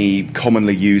not any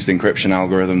commonly used encryption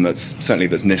algorithm that's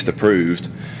NIST approved,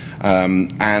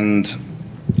 and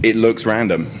it looks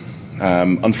random.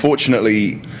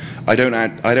 Unfortunately, I don't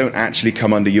actually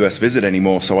come under US Visit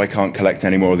anymore, so I can't collect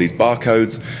any more of these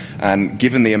barcodes. And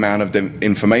given the amount of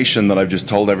information that I've just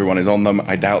told everyone is on them,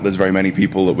 I doubt there's very many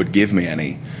people that would give me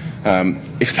any.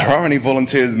 If there are any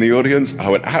volunteers in the audience, I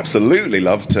would absolutely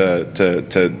love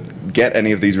to get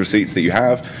any of these receipts that you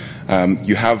have.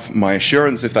 You have my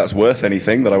assurance, if that's worth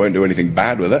anything, that I won't do anything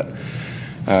bad with it.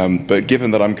 But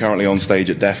given that I'm currently on stage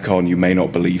at DEFCON, you may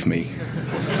not believe me.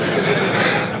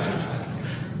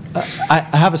 I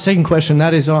have a second question.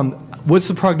 That is, what's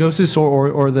the prognosis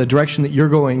or the direction that you're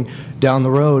going down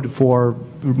the road for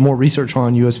more research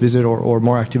on U.S. Visit or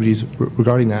more activities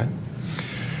regarding that?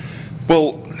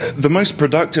 Well, the most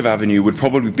productive avenue would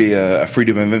probably be a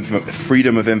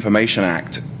Freedom of Information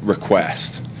Act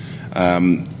request.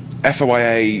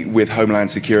 FOIA with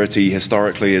Homeland Security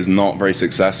historically is not very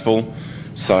successful,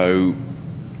 so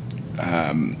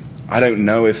I don't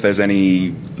know if there's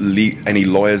any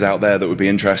lawyers out there that would be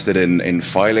interested in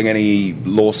filing any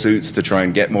lawsuits to try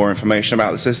and get more information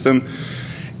about the system.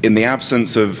 In the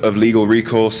absence of legal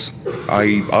recourse,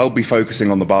 I'll be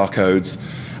focusing on the barcodes.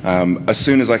 As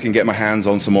soon as I can get my hands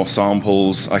on some more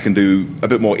samples, I can do a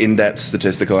bit more in-depth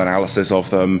statistical analysis of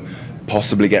them,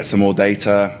 possibly get some more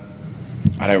data.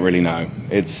 I don't really know.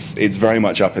 It's very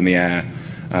much up in the air.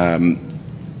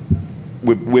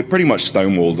 We're pretty much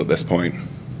stonewalled at this point.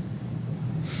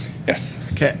 Yes.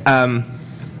 Okay.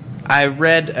 I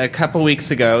read a couple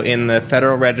weeks ago in the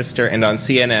Federal Register and on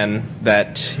CNN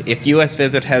that if U.S.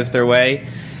 Visit has their way,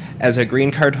 as a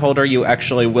green card holder, you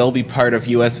actually will be part of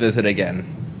U.S. Visit again.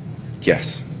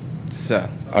 Yes. So.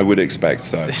 I would expect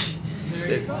so.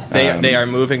 They are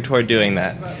moving toward doing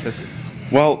that.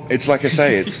 Well, it's like I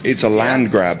say, it's a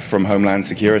land grab from Homeland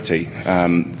Security.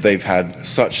 They've had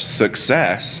such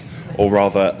success, or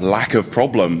rather lack of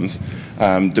problems,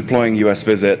 deploying US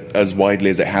Visit as widely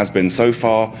as it has been so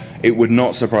far. It would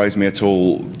not surprise me at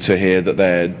all to hear that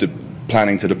they're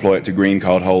planning to deploy it to green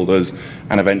card holders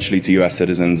and eventually to US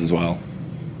citizens as well.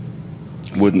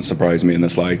 Wouldn't surprise me in the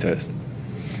slightest.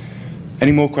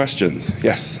 Any more questions?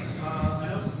 Yes. I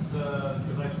noticed,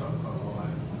 because I travel quite a lot,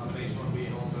 I'm an H-1B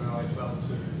holder, I travel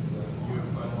to Europe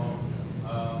quite a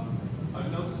lot.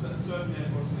 I've noticed that certain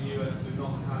airports in the US do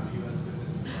not have US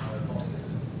Visit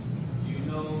policies. Do you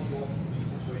know what the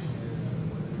situation is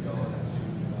with regards to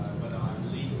whether I'm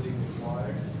legally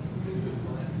required to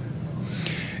implement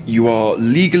it? You are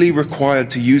legally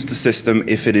required to use the system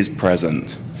if it is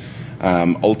present.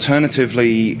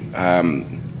 Alternatively,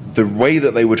 the way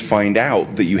that they would find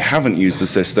out that you haven't used the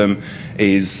system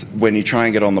is when you try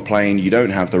and get on the plane, you don't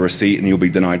have the receipt and you'll be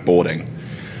denied boarding.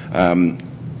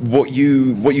 What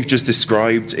you've just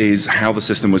described is how the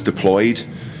system was deployed.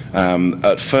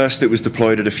 At first, it was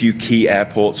deployed at a few key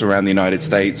airports around the United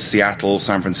States, Seattle,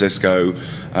 San Francisco,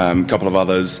 a couple of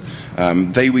others.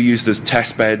 They were used as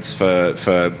test beds for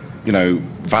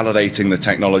validating the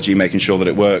technology, making sure that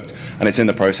it worked, and it's in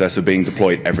the process of being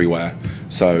deployed everywhere.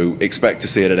 So expect to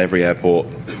see it at every airport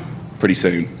pretty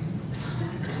soon.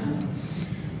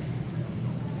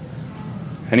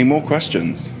 Any more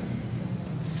questions?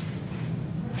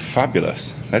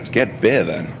 Fabulous. Let's get beer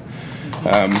then.